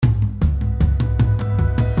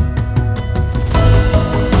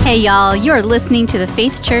Hey y'all, you're listening to the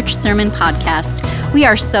Faith Church Sermon Podcast. We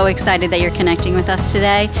are so excited that you're connecting with us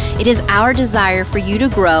today. It is our desire for you to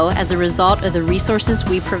grow as a result of the resources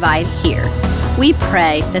we provide here. We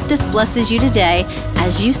pray that this blesses you today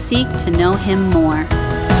as you seek to know Him more.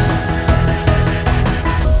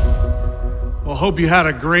 Well, hope you had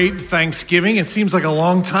a great Thanksgiving. It seems like a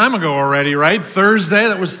long time ago already, right?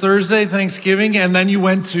 That was Thursday, Thanksgiving, and then you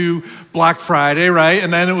went to Black Friday, right?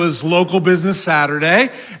 And then it was local business Saturday,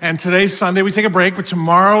 and today's Sunday. We take a break, but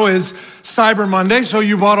tomorrow is Cyber Monday, so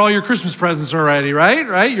you bought all your Christmas presents already,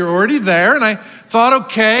 right? You're already there, and I thought,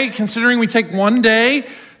 okay, considering we take one day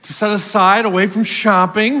to set aside away from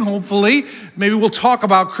shopping, hopefully, maybe we'll talk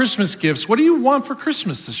about Christmas gifts. What do you want for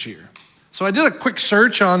Christmas this year? So I did a quick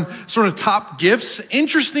search on sort of top gifts,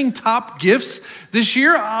 interesting top gifts this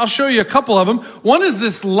year. I'll show you a couple of them. One is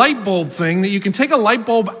this light bulb thing that you can take a light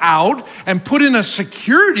bulb out and put in a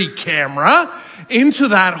security camera into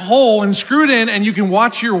that hole and screw it in, and you can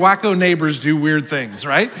watch your wacko neighbors do weird things,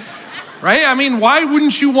 right? Right? I mean, why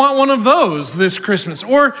wouldn't you want one of those this Christmas?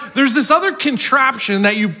 Or there's this other contraption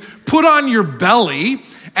that you put on your belly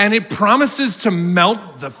and it promises to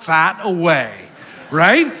melt the fat away.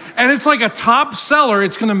 Right? And it's like a top seller.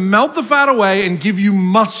 It's going to melt the fat away and give you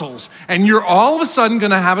muscles. And you're all of a sudden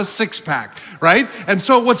going to have a six-pack, right? And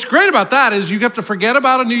so what's great about that is you have to forget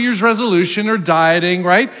about a New Year's resolution or dieting,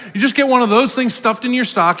 right? You just get one of those things stuffed in your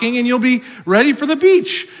stocking and you'll be ready for the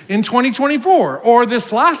beach in 2024. Or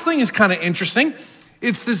this last thing is kind of interesting.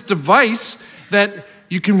 It's this device that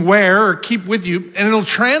you can wear or keep with you, and it'll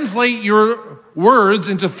translate your words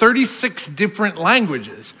into 36 different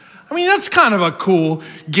languages. I mean, that's kind of a cool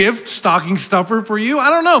gift, stocking stuffer for you. I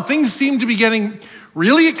don't know. Things seem to be getting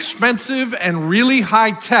really expensive and really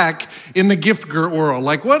high tech in the gift world.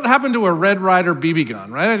 Like, what happened to a Red Ryder BB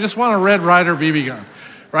gun, right? I just want a Red Ryder BB gun,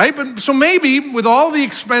 right? But so maybe with all the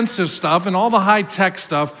expensive stuff and all the high tech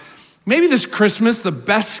stuff, maybe this Christmas, the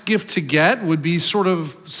best gift to get would be sort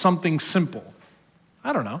of something simple.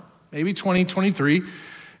 I don't know. Maybe 2023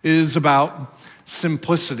 is about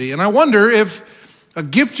simplicity. And I wonder if a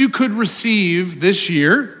gift you could receive this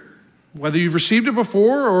year, whether you've received it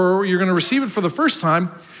before or you're going to receive it for the first time,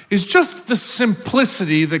 is just the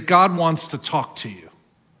simplicity that God wants to talk to you.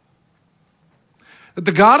 That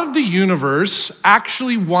the God of the universe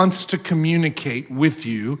actually wants to communicate with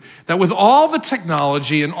you, that with all the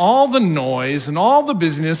technology and all the noise and all the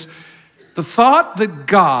business, the thought that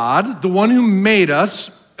God, the one who made us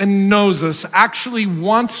and knows us, actually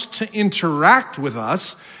wants to interact with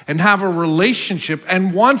us and have a relationship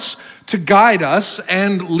and wants to guide us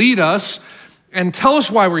and lead us and tell us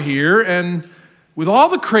why we're here. And with all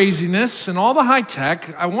the craziness and all the high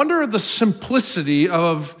tech, I wonder the simplicity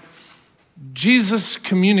of Jesus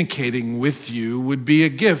communicating with you would be a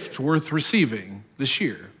gift worth receiving this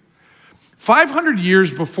year. 500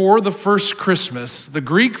 years before the first Christmas, the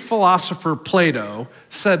Greek philosopher Plato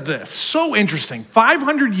said this. So interesting.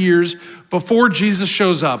 500 years before Jesus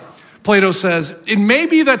shows up, Plato says, "It may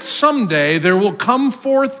be that someday there will come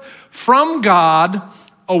forth from God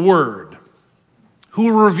a word who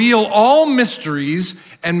will reveal all mysteries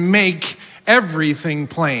and make everything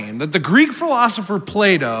plain." That the Greek philosopher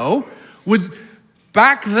Plato would,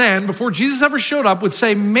 back then, before Jesus ever showed up, would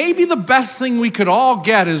say, maybe the best thing we could all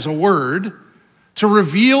get is a word to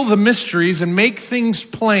reveal the mysteries and make things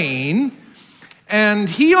plain. And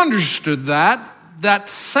he understood that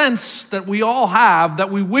sense that we all have,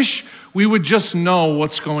 that we wish we would just know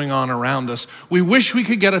what's going on around us. We wish we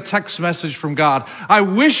could get a text message from God. I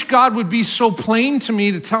wish God would be so plain to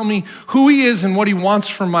me to tell me who He is and what He wants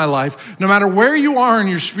from my life. No matter where you are in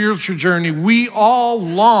your spiritual journey, we all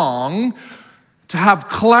long to have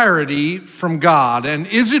clarity from God. And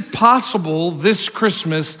is it possible this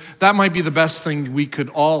Christmas that might be the best thing we could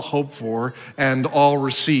all hope for and all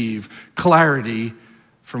receive? Clarity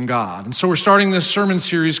from God. And so we're starting this sermon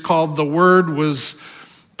series called The Word Was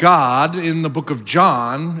God in the book of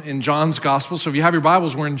John, in John's gospel. So if you have your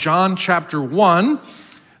Bibles, we're in John chapter 1.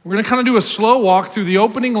 We're going to kind of do a slow walk through the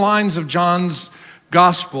opening lines of John's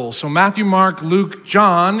gospel. So Matthew, Mark, Luke,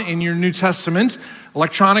 John in your New Testament,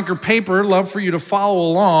 electronic or paper, love for you to follow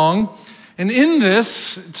along. And in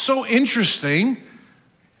this, it's so interesting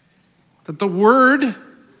that the Word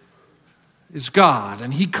is God,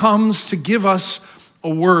 and He comes to give us a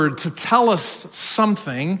word, to tell us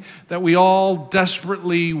something that we all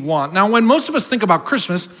desperately want. Now, when most of us think about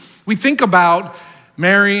Christmas, we think about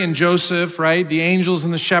Mary and Joseph, right? The angels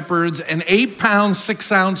and the shepherds, an 8-pound,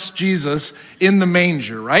 6-ounce Jesus in the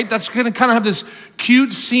manger, right? That's going to kind of have this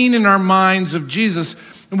cute scene in our minds of Jesus.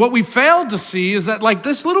 And what we failed to see is that like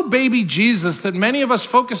this little baby Jesus that many of us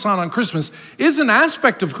focus on Christmas is an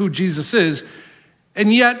aspect of who Jesus is.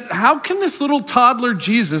 And yet, how can this little toddler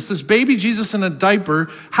Jesus, this baby Jesus in a diaper,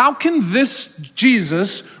 how can this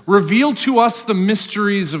Jesus reveal to us the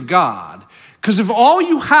mysteries of God? Because if all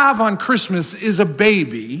you have on Christmas is a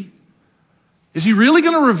baby, is he really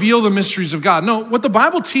going to reveal the mysteries of God? No, what the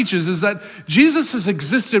Bible teaches is that Jesus has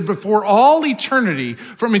existed before all eternity.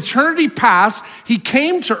 From eternity past, he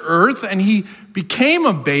came to earth and he became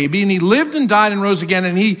a baby and he lived and died and rose again,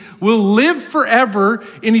 and he will live forever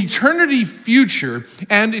in eternity future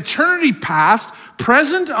and eternity past,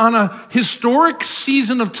 present on a historic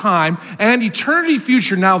season of time, and eternity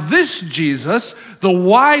future. Now this Jesus, the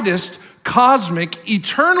widest, cosmic,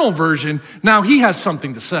 eternal version, now he has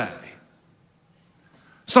something to say.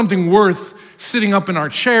 Something worth sitting up in our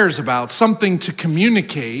chairs about, something to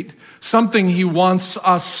communicate, something he wants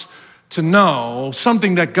us to know,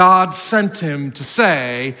 something that God sent him to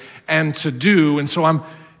say and to do. And so I'm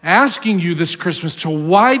asking you this Christmas to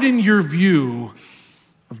widen your view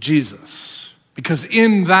of Jesus, because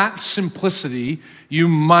in that simplicity, you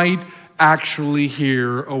might actually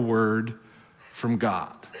hear a word from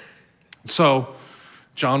God. So,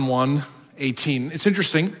 John 1:18. It's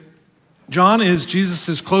interesting. John is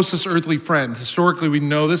Jesus' closest earthly friend. Historically, we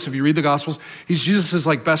know this. If you read the Gospels, he's Jesus'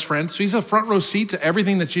 like best friend. So he's a front row seat to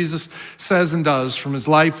everything that Jesus says and does, from his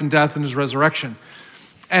life and death and his resurrection.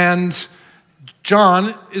 And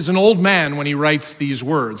John is an old man when he writes these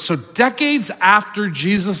words. So decades after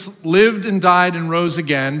Jesus lived and died and rose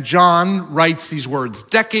again, John writes these words,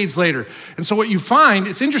 decades later. And so what you find,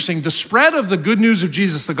 it's interesting, the spread of the good news of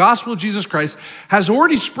Jesus, the gospel of Jesus Christ, has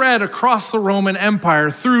already spread across the Roman Empire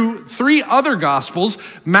through three other gospels,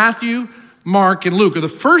 Matthew, Mark, and Luke, are the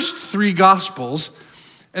first three gospels.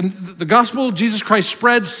 And the gospel of Jesus Christ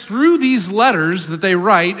spreads through these letters that they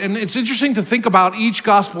write. And it's interesting to think about each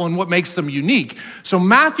gospel and what makes them unique. So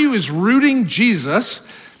Matthew is rooting Jesus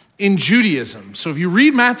in Judaism. So if you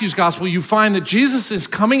read Matthew's gospel, you find that Jesus is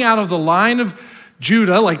coming out of the line of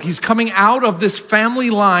Judah, like he's coming out of this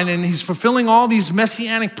family line, and he's fulfilling all these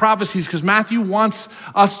messianic prophecies because Matthew wants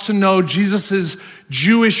us to know Jesus's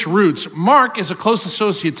Jewish roots. Mark is a close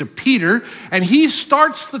associate to Peter, and he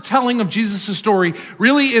starts the telling of Jesus' story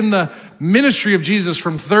really in the ministry of Jesus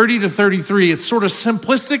from 30 to 33. It's sort of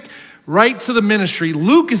simplistic, right to the ministry.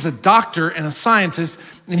 Luke is a doctor and a scientist,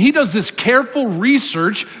 and he does this careful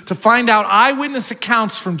research to find out eyewitness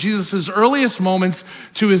accounts from Jesus' earliest moments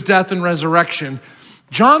to his death and resurrection.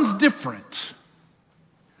 John's different.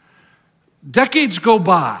 Decades go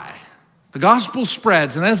by. The gospel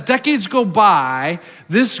spreads, and as decades go by,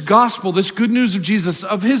 this gospel, this good news of Jesus,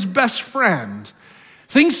 of his best friend,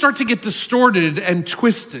 things start to get distorted and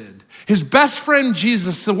twisted. His best friend,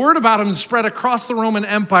 Jesus, the word about him is spread across the Roman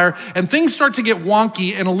Empire, and things start to get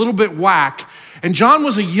wonky and a little bit whack. And John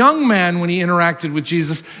was a young man when he interacted with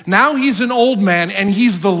Jesus. Now he's an old man, and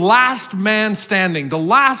he's the last man standing, the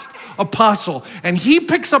last apostle. And he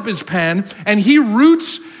picks up his pen, and he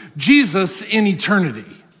roots Jesus in eternity.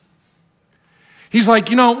 He's like,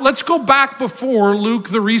 let's go back before Luke,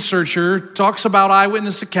 the researcher, talks about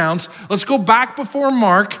eyewitness accounts. Let's go back before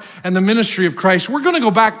Mark and the ministry of Christ. We're going to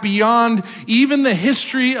go back beyond even the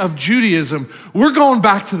history of Judaism. We're going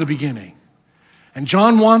back to the beginning. And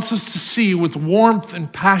John wants us to see with warmth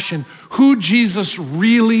and passion who Jesus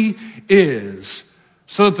really is,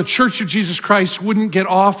 so that the church of Jesus Christ wouldn't get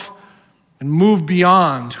off and move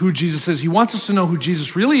beyond who Jesus is. He wants us to know who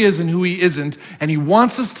Jesus really is and who he isn't. And he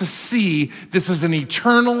wants us to see this as an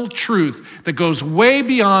eternal truth that goes way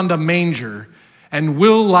beyond a manger and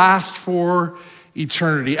will last for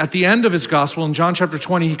eternity. At the end of his gospel, in John chapter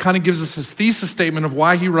 20, he kind of gives us his thesis statement of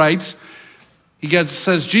why he writes. He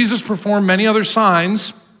says, Jesus performed many other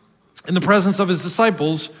signs in the presence of his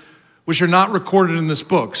disciples, which are not recorded in this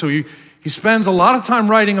book. So he spends a lot of time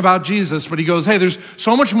writing about Jesus, but he goes, hey, there's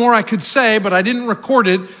so much more I could say, but I didn't record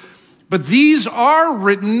it. But these are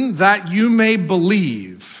written that you may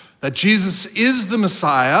believe that Jesus is the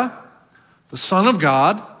Messiah, the Son of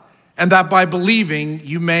God, and that by believing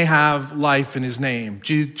you may have life in his name.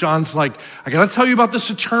 John's like, I gotta tell you about this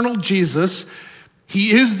eternal Jesus.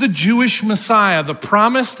 He is the Jewish Messiah, the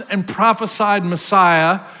promised and prophesied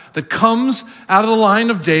Messiah that comes out of the line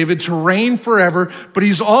of David to reign forever, but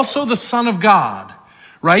he's also the Son of God,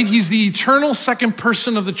 right? He's the eternal second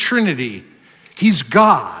person of the Trinity. He's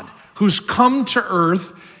God who's come to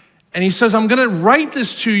earth, and he says, I'm gonna write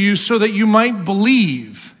this to you so that you might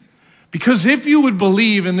believe. Because if you would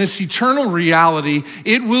believe in this eternal reality,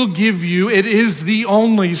 it will give you, it is the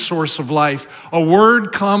only source of life. A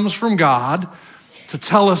word comes from God to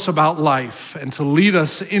tell us about life and to lead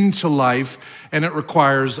us into life, and it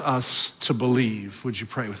requires us to believe. Would you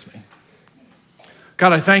pray with me?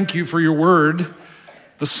 God, I thank you for your word,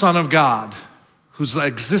 the Son of God, who's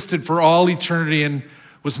existed for all eternity and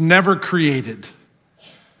was never created.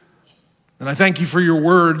 And I thank you for your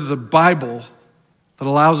word, the Bible, that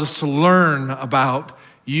allows us to learn about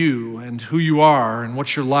you and who you are and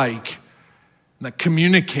what you're like, and that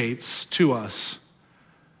communicates to us.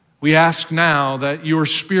 We ask now that your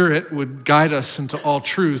Spirit would guide us into all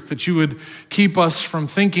truth, that you would keep us from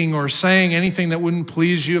thinking or saying anything that wouldn't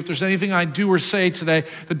please you. If there's anything I do or say today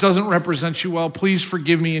that doesn't represent you well, please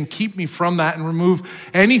forgive me and keep me from that and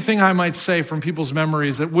remove anything I might say from people's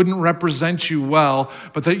memories that wouldn't represent you well,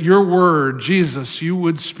 but that your word, Jesus, you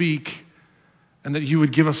would speak and that you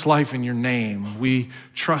would give us life in your name. We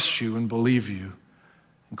trust you and believe you.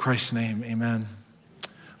 In Christ's name, amen.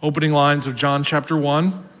 Opening lines of John chapter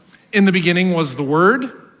 1. In the beginning was the Word,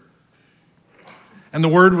 and the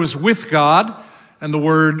Word was with God, and the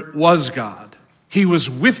Word was God. He was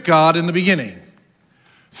with God in the beginning.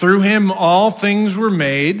 Through him all things were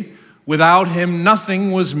made. Without him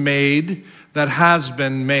nothing was made that has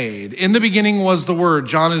been made. In the beginning was the Word.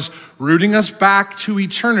 John is rooting us back to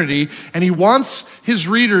eternity, and he wants his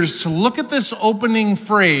readers to look at this opening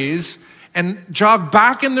phrase and jog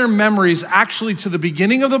back in their memories actually to the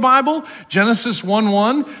beginning of the Bible, Genesis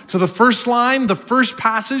 1:1, to the first line, the first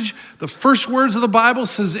passage, the first words of the Bible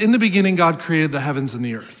says, in the beginning God created the heavens and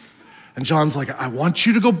the earth. And John's like, I want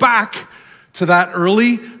you to go back to that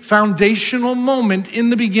early foundational moment. In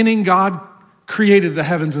the beginning God created the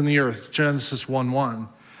heavens and the earth, Genesis 1:1. And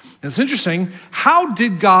it's interesting, how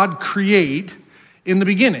did God create in the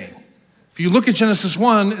beginning? If you look at Genesis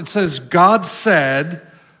 1, it says, God said,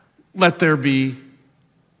 let there be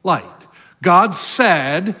light. God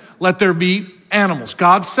said, let there be animals.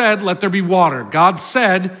 God said, let there be water. God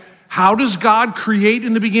said, how does God create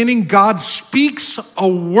in the beginning? God speaks a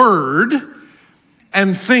word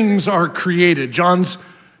and things are created. John's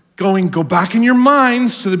go back in your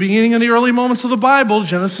minds to the beginning of the early moments of the Bible,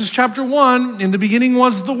 Genesis chapter 1, in the beginning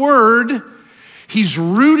was the Word. He's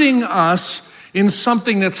rooting us in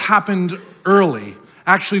something that's happened early.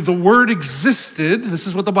 Actually, the Word existed. This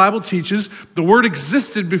is what the Bible teaches. The Word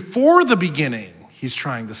existed before the beginning, he's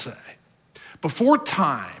trying to say. Before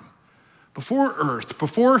time, before earth,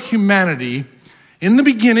 before humanity, in the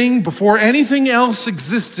beginning, before anything else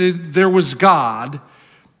existed, there was God,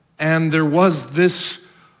 and there was this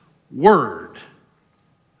Word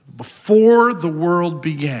before the world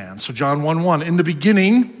began. So John 1:1, in the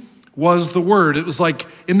beginning was the Word. It was like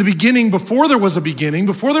in the beginning, before there was a beginning,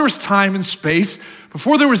 before there was time and space,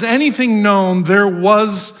 before there was anything known, there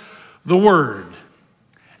was the Word.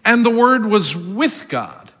 And the Word was with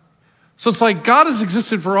God. So it's like God has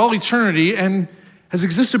existed for all eternity and has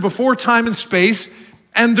existed before time and space,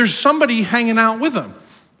 and there's somebody hanging out with him.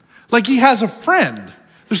 Like he has a friend.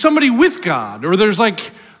 There's somebody with God, or there's like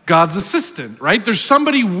God's assistant, right? There's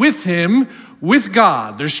somebody with him, with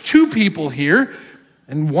God. There's two people here,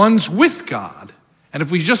 and one's with God. And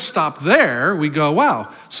if we just stop there, we go, wow,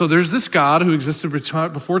 so there's this God who existed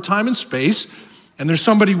before time and space, and there's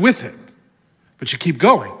somebody with him. But you keep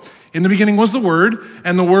going. In the beginning was the Word,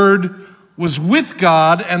 and the Word was with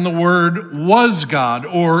God, and the Word was God,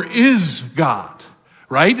 or is God,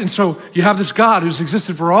 right? And so you have this God who's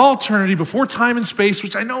existed for all eternity before time and space,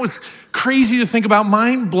 which I know is crazy to think about,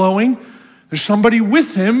 mind-blowing. There's somebody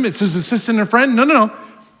with him. It's his assistant and friend. No.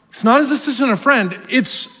 It's not his assistant or friend.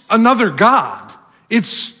 It's another God.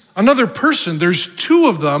 It's another person. There's two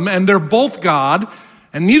of them, and they're both God,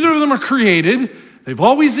 and neither of them are created. They've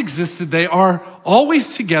always existed. They are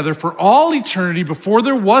always together for all eternity. Before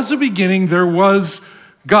there was a beginning, there was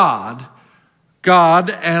God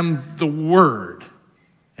and the Word.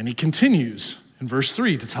 And he continues in verse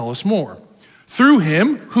 3 to tell us more. Through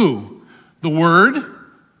him, who? The Word,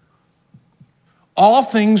 all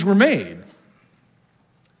things were made.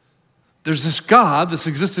 There's this God that's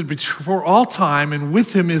existed before all time, and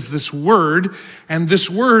with him is this Word, and this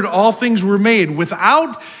Word, all things were made.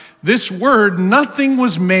 Without this Word, nothing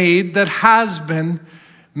was made that has been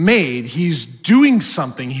made. He's doing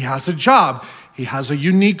something. He has a job. He has a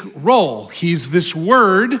unique role. He's this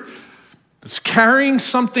Word that's carrying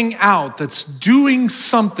something out, that's doing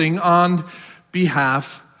something on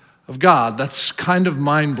behalf of God. That's kind of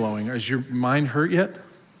mind-blowing. Has your mind hurt yet?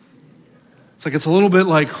 It's a little bit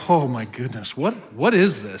like, oh my goodness, what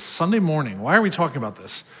is this? Sunday morning, why are we talking about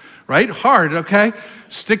this? Right? Hard, okay?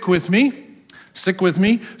 Stick with me.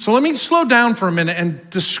 So let me slow down for a minute and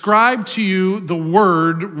describe to you the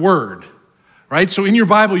word, right? So in your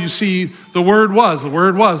Bible, you see the word was, the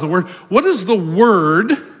word was, the word. What does the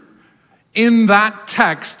word in that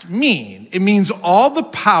text mean? It means all the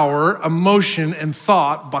power, emotion, and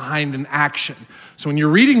thought behind an action. So when you're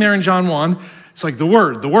reading there in John 1, it's like the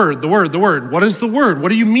word, the word, the word, the word. What is the word? What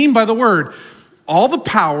do you mean by the word? All the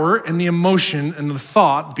power and the emotion and the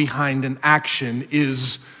thought behind an action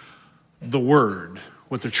is the word,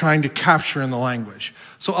 what they're trying to capture in the language.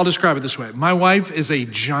 So I'll describe it this way. My wife is a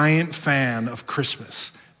giant fan of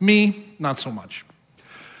Christmas. Me, not so much.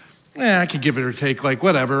 I could give it or take, like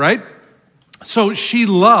whatever, right? So she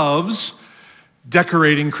loves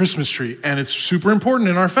decorating Christmas tree, and it's super important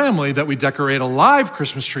in our family that we decorate a live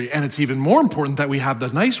Christmas tree, and it's even more important that we have the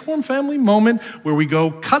nice warm family moment where we go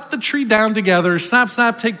cut the tree down together, snap,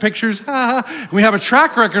 snap, take pictures, we have a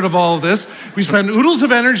track record of all of this. We spend oodles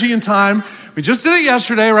of energy and time. We just did it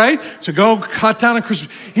yesterday, right? To go cut down a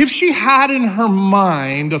Christmas. If she had in her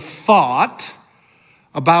mind a thought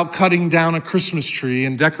about cutting down a Christmas tree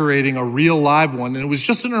and decorating a real live one, and it was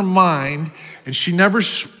just in her mind, and she never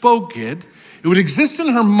spoke it, it would exist in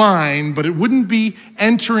her mind, but it wouldn't be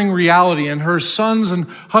entering reality, and her sons and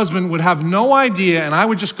husband would have no idea, and I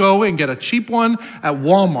would just go and get a cheap one at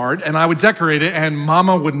Walmart, and I would decorate it, and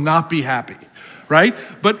mama would not be happy, right?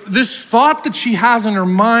 But this thought that she has in her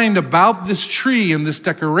mind about this tree and this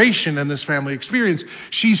decoration and this family experience,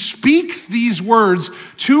 she speaks these words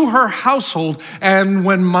to her household, and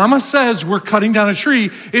when mama says we're cutting down a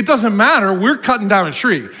tree, it doesn't matter, we're cutting down a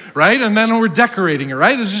tree, right? And then we're decorating it,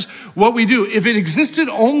 right? This is what we do. If it existed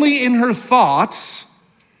only in her thoughts,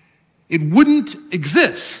 it wouldn't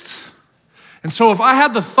exist. And so if I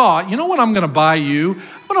had the thought, you know what I'm gonna buy you?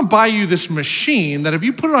 I'm gonna buy you this machine that if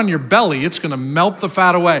you put it on your belly, it's gonna melt the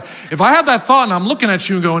fat away. If I had that thought and I'm looking at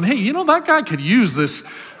you and going, hey, you know, that guy could use this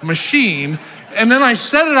machine, and then I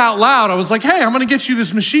said it out loud, I was like, hey, I'm gonna get you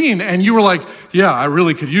this machine, and you were like, yeah, I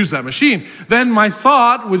really could use that machine. Then my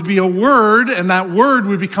thought would be a word, and that word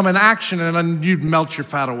would become an action, and then you'd melt your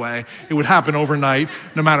fat away. It would happen overnight,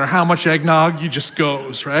 no matter how much eggnog, you just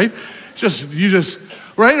goes, right?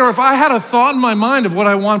 Right? Or if I had a thought in my mind of what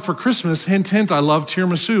I want for Christmas, hint, hint, I love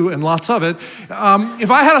tiramisu and lots of it.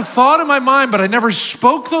 If I had a thought in my mind, but I never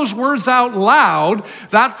spoke those words out loud,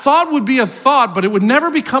 that thought would be a thought, but it would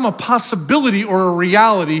never become a possibility or a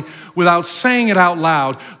reality without saying it out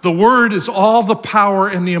loud. The word is all the power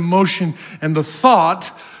and the emotion and the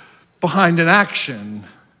thought behind an action.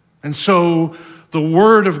 And so the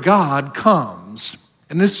word of God comes.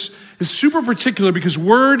 And this is super particular because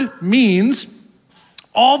word means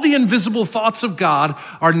all the invisible thoughts of God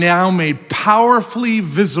are now made powerfully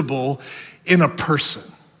visible in a person.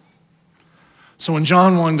 So when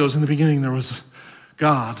John 1 goes, in the beginning there was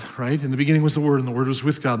God, right? In the beginning was the Word, and the Word was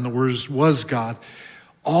with God, and the Word was God.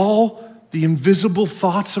 All the invisible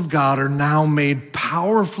thoughts of God are now made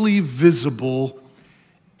powerfully visible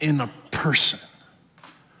in a person.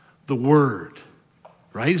 The Word,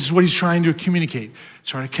 right? This is what he's trying to communicate. He's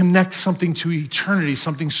trying to connect something to eternity,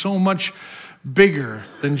 something so much bigger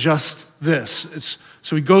than just this.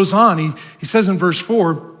 So he goes on, he says in verse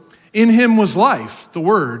 4, in him was life, the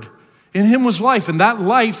word. In him was life, and that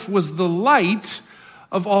life was the light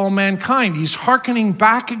of all mankind. He's hearkening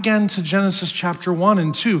back again to Genesis chapter 1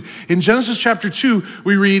 and 2. In Genesis chapter 2,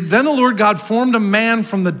 we read, then the Lord God formed a man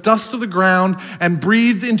from the dust of the ground and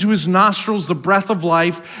breathed into his nostrils the breath of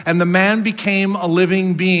life, and the man became a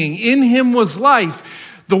living being. In him was life.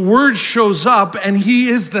 The word shows up, and he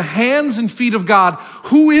is the hands and feet of God.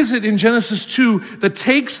 Who is it in Genesis 2 that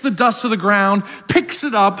takes the dust of the ground, picks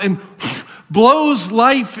it up, and blows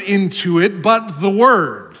life into it but the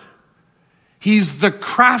word? He's the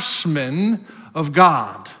craftsman of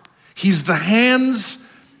God. He's the hands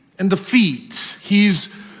and the feet. He's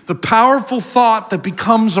the powerful thought that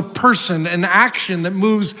becomes a person, an action that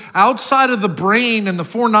moves outside of the brain and the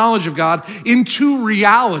foreknowledge of God into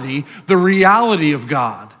reality, the reality of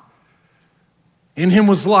God. In him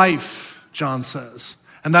was life, John says,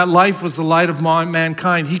 and that life was the light of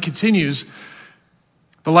mankind. He continues,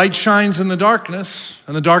 the light shines in the darkness,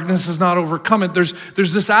 and the darkness has not overcome it. There's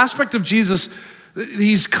this aspect of Jesus.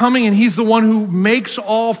 He's coming, and he's the one who makes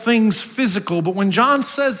all things physical. But when John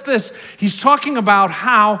says this, he's talking about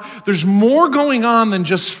how there's more going on than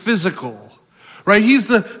just physical, right? He's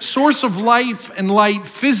the source of life and light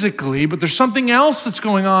physically, but there's something else that's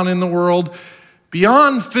going on in the world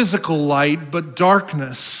beyond physical light, but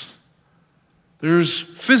darkness. There's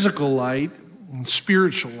physical light and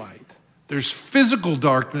spiritual light. There's physical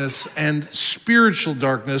darkness and spiritual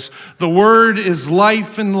darkness. The word is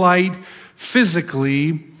life and light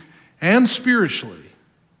physically and spiritually.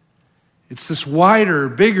 It's this wider,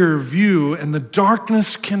 bigger view, and the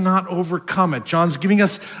darkness cannot overcome it. John's giving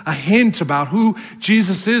us a hint about who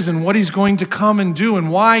Jesus is and what he's going to come and do and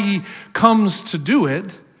why he comes to do it.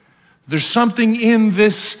 There's something in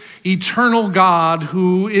this eternal God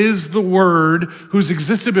who is the Word, who's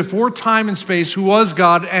existed before time and space, who was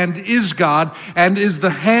God and is the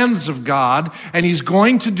hands of God, and he's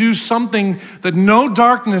going to do something that no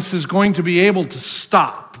darkness is going to be able to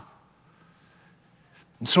stop.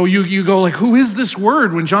 And so you go like, who is this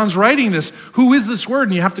Word? When John's writing this, who is this Word?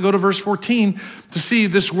 And you have to go to verse 14 to see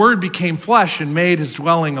this Word became flesh and made his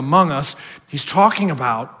dwelling among us. He's talking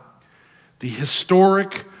about the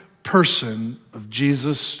historic person of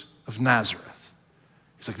Jesus of Nazareth.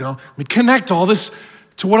 He's like, no, let me connect all this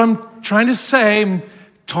to what I'm trying to say. I'm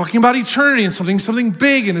talking about eternity and something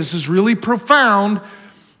big, and this is really profound.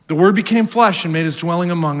 The Word became flesh and made his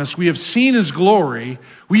dwelling among us. We have seen his glory.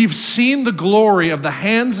 We've seen the glory of the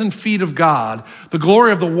hands and feet of God, the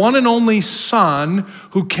glory of the one and only Son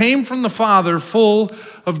who came from the Father, full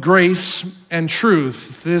of grace and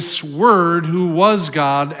truth. This Word who was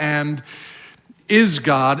God and is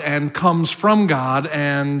God and comes from God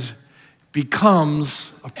and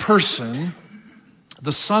becomes a person.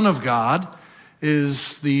 The Son of God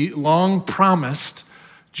is the long-promised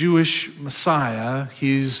Jewish Messiah.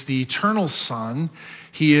 He's the eternal Son.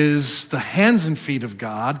 He is the hands and feet of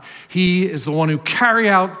God. He is the one who carry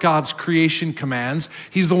out God's creation commands.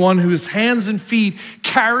 He's the one whose hands and feet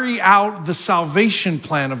carry out the salvation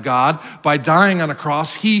plan of God by dying on a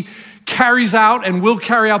cross. He carries out and will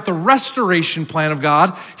carry out the restoration plan of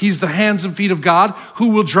God. He's the hands and feet of God who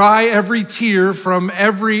will dry every tear from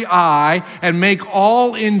every eye and make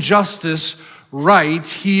all injustice right.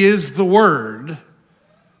 He is the Word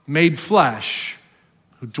made flesh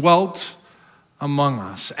who dwelt among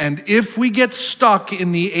us. And if we get stuck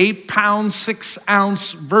in the 8-pound,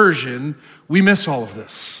 6-ounce version, we miss all of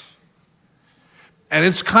this. And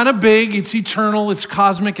it's kind of big, it's eternal, it's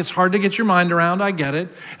cosmic, it's hard to get your mind around, I get it.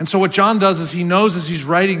 And so what John does is he knows as he's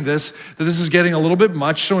writing this, that this is getting a little bit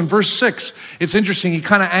much. So in verse 6, it's interesting, he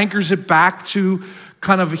kind of anchors it back to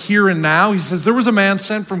kind of here and now. He says, there was a man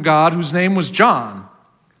sent from God whose name was John.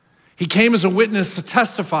 He came as a witness to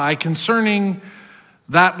testify concerning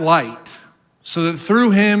that light, so that through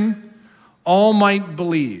him all might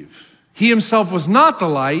believe. He himself was not the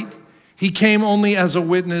light. He came only as a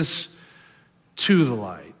witness to the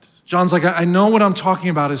light. John's like, I know what I'm talking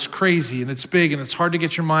about is crazy and it's big and it's hard to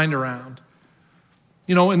get your mind around.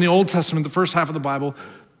 You know, in the Old Testament, the first half of the Bible,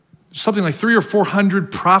 something like 300 or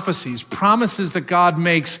 400 prophecies, promises that God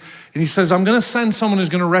makes. And he says, I'm going to send someone who's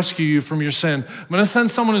going to rescue you from your sin. I'm going to send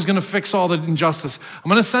someone who's going to fix all the injustice. I'm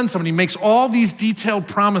going to send someone. He makes all these detailed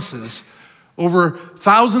promises over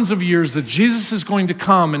thousands of years that Jesus is going to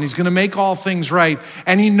come and he's going to make all things right.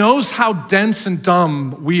 And he knows how dense and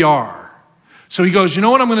dumb we are. So he goes, you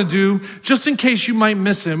know what I'm going to do? Just in case you might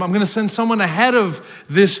miss him, I'm going to send someone ahead of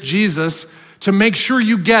this Jesus to make sure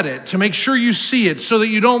you get it, to make sure you see it, so that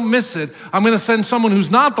you don't miss it. I'm going to send someone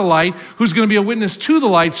who's not the light, who's going to be a witness to the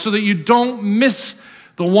light, so that you don't miss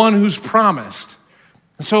the one who's promised.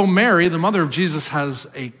 And so Mary, the mother of Jesus, has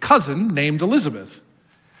a cousin named Elizabeth.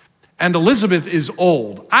 And Elizabeth is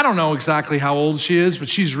old. I don't know exactly how old she is, but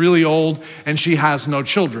she's really old, and she has no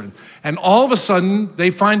children. And all of a sudden,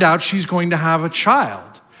 they find out she's going to have a child.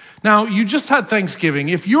 Now, you just had Thanksgiving.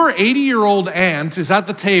 If your 80-year-old aunt is at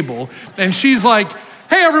the table and she's like,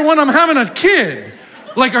 hey, everyone, I'm having a kid.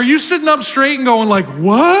 Like, are you sitting up straight and going like,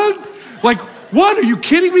 what? Like, what? Are you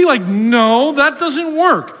kidding me? Like, no, that doesn't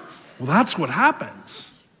work. Well, that's what happens.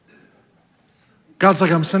 God's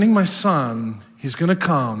like, I'm sending my son. He's going to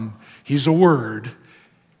come. He's a Word.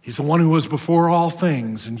 He's the one who was before all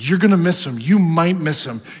things. And you're going to miss him. You might miss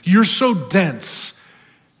him. You're so dense.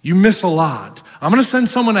 You miss a lot. I'm going to send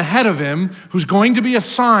someone ahead of him who's going to be a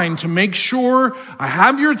sign to make sure I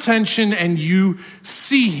have your attention and you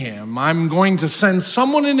see him. I'm going to send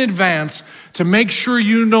someone in advance to make sure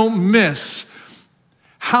you don't miss.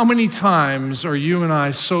 How many times are you and I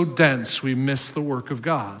so dense we miss the work of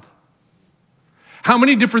God? How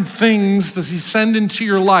many different things does he send into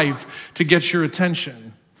your life to get your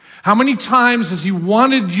attention? How many times has he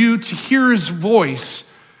wanted you to hear his voice?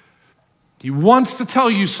 He wants to tell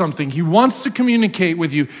you something. He wants to communicate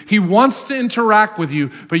with you. He wants to interact with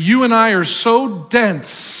you. But you and I are so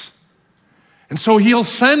dense. And so he'll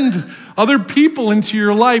send other people into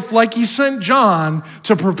your life like he sent John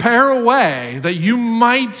to prepare a way that you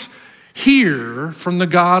might hear from the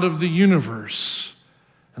God of the universe.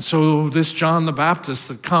 And so this John the Baptist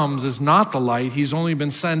that comes is not the light. He's only been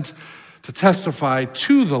sent to testify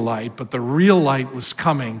to the light, but the real light was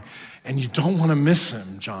coming. And you don't want to miss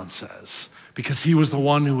him, John says, because he was the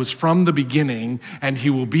one who was from the beginning, and he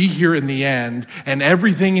will be here in the end, and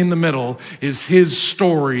everything in the middle is his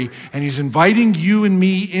story, and he's inviting you and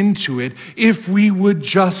me into it if we would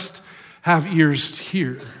just have ears to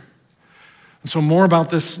hear. And so more about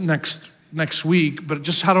this next week, but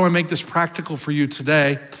just how do I make this practical for you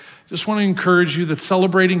today? Just want to encourage you that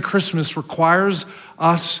celebrating Christmas requires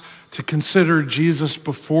us to consider Jesus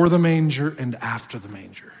before the manger and after the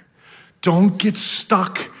manger. Don't get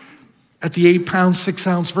stuck at the 8-pound,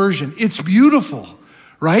 6-ounce version. It's beautiful,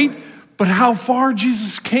 right? But how far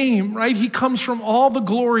Jesus came, right? He comes from all the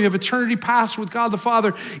glory of eternity past with God the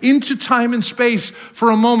Father into time and space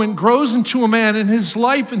for a moment, grows into a man, and his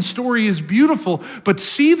life and story is beautiful. But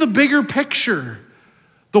see the bigger picture,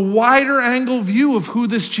 the wider angle view of who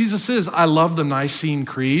this Jesus is. I love the Nicene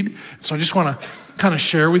Creed. So I just want to kind of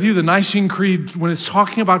share with you. The Nicene Creed, when it's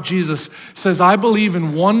talking about Jesus, says, I believe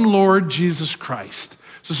in one Lord Jesus Christ.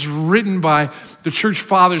 So this is written by the church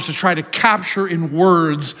fathers to try to capture in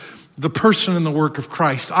words the person and the work of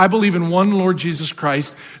Christ. I believe in one Lord Jesus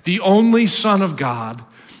Christ, the only Son of God,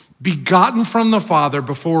 begotten from the Father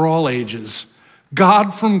before all ages,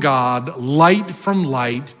 God from God, light from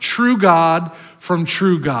light, true God from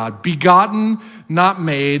true God, begotten, not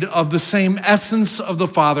made, of the same essence of the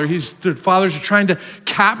Father. The fathers are trying to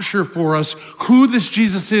capture for us who this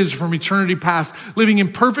Jesus is from eternity past, living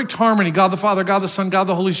in perfect harmony, God the Father, God the Son, God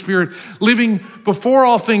the Holy Spirit, living before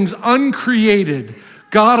all things, uncreated,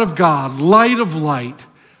 God of God, light of light,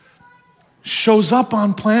 shows up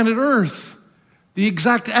on planet Earth. The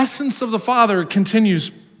exact essence of the Father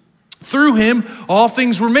continues. Through him, all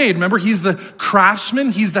things were made. Remember, he's the craftsman.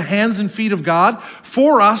 He's the hands and feet of God.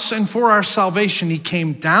 For us and for our salvation, he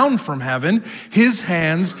came down from heaven, his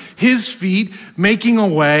hands, his feet, making a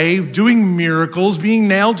way, doing miracles, being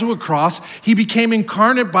nailed to a cross. He became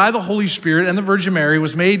incarnate by the Holy Spirit, and the Virgin Mary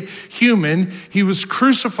was made human. He was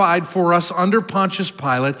crucified for us under Pontius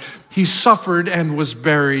Pilate. He suffered and was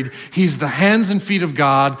buried. He's the hands and feet of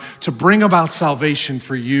God to bring about salvation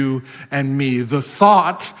for you and me. The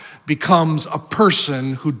thought becomes a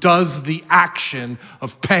person who does the action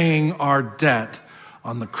of paying our debt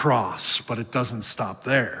on the cross, but it doesn't stop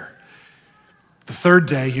there. The third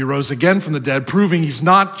day, he rose again from the dead, proving he's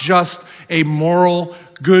not just a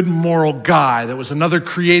good moral guy that was another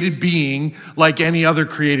created being like any other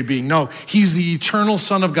created being. No, he's the eternal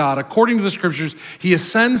Son of God. According to the scriptures, he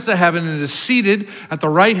ascends to heaven and is seated at the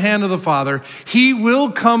right hand of the Father. He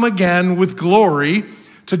will come again with glory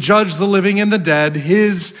to judge the living and the dead.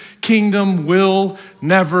 His kingdom will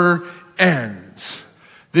never end.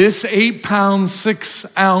 This 8-pound,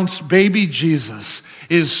 6-ounce baby Jesus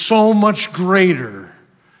is so much greater,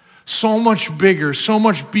 so much bigger, so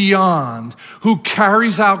much beyond, who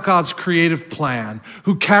carries out God's creative plan,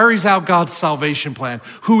 who carries out God's salvation plan,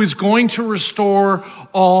 who is going to restore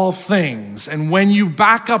all things. And when you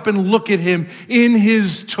back up and look at him in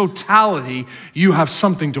his totality, you have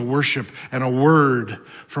something to worship and a word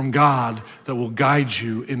from God that will guide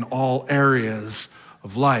you in all areas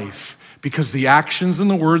of life. Because the actions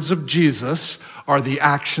and the words of Jesus are the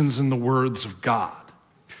actions and the words of God.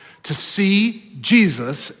 To see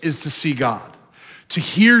Jesus is to see God. To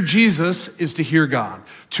hear Jesus is to hear God.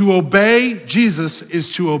 To obey Jesus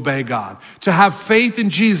is to obey God. To have faith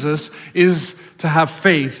in Jesus is to have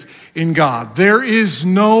faith in God. There is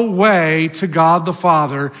no way to God the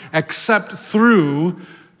Father except through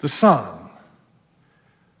the Son.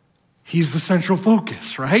 He's the central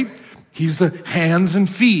focus, right? He's the hands and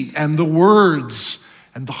feet and the words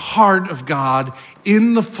and the heart of God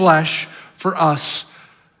in the flesh for us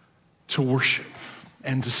to worship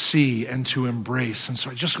and to see and to embrace. And so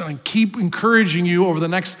I'm just going to keep encouraging you over the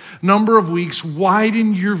next number of weeks,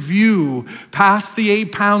 widen your view past the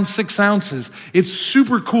 8-pound, 6 ounces. It's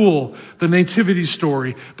super cool, the nativity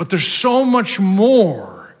story, but there's so much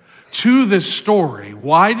more to this story.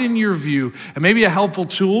 Widen your view. And maybe a helpful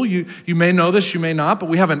tool, you may know this, you may not, but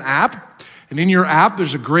we have an app. And in your app,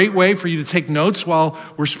 there's a great way for you to take notes while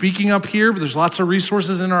we're speaking up here, but there's lots of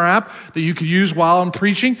resources in our app that you could use while I'm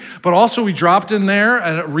preaching. But also we dropped in there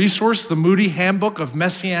a resource, the Moody Handbook of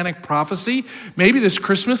Messianic Prophecy. Maybe this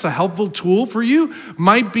Christmas, a helpful tool for you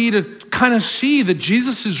might be to kind of see that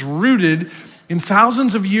Jesus is rooted in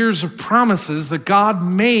thousands of years of promises that God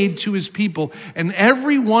made to his people, and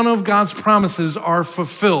every one of God's promises are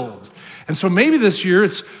fulfilled. And so maybe this year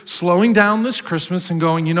it's slowing down this Christmas and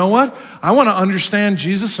going, you know what? I want to understand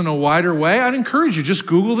Jesus in a wider way. I'd encourage you, just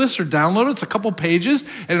Google this or download it. It's a couple pages,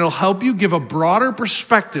 and it'll help you give a broader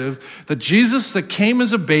perspective that Jesus that came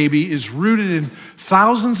as a baby is rooted in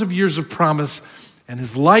thousands of years of promise, And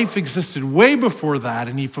his life existed way before that,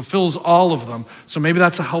 and he fulfills all of them. So maybe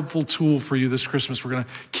that's a helpful tool for you this Christmas. We're going to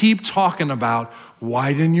keep talking about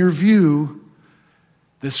widen your view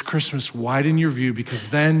this Christmas. Widen your view, because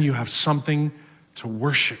then you have something to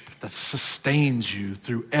worship that sustains you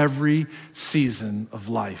through every season of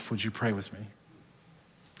life. Would you pray with me?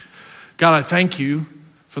 God, I thank you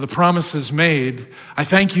for the promises made. I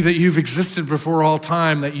thank you that you've existed before all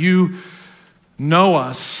time, that you know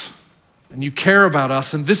us and you care about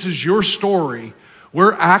us, and this is your story.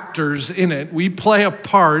 We're actors in it. We play a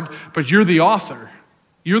part, but you're the author.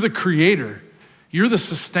 You're the creator. You're the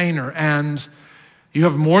sustainer, and you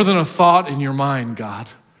have more than a thought in your mind, God.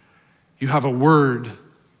 You have a word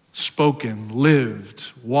spoken,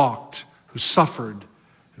 lived, walked, who suffered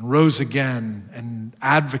and rose again and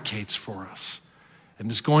advocates for us and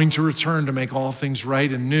is going to return to make all things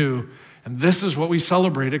right and new. And this is what we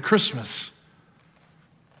celebrate at Christmas.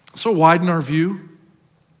 So widen our view.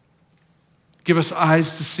 Give us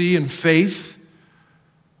eyes to see and faith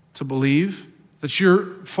to believe that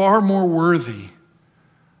you're far more worthy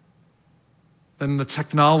than the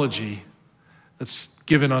technology that's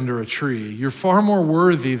given under a tree. You're far more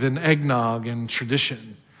worthy than eggnog and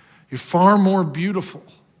tradition. You're far more beautiful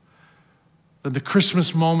than the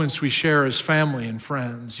Christmas moments we share as family and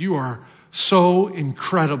friends. You are so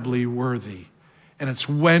incredibly worthy. And it's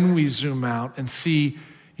when we zoom out and see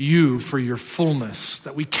you for your fullness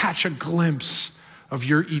that we catch a glimpse of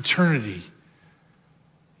your eternity,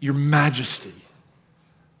 your majesty,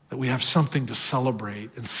 that we have something to celebrate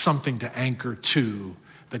and something to anchor to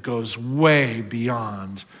that goes way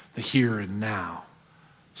beyond the here and now.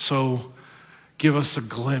 So give us a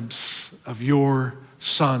glimpse of your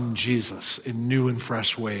Son, Jesus, in new and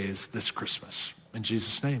fresh ways this Christmas. In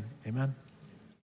Jesus' name, amen.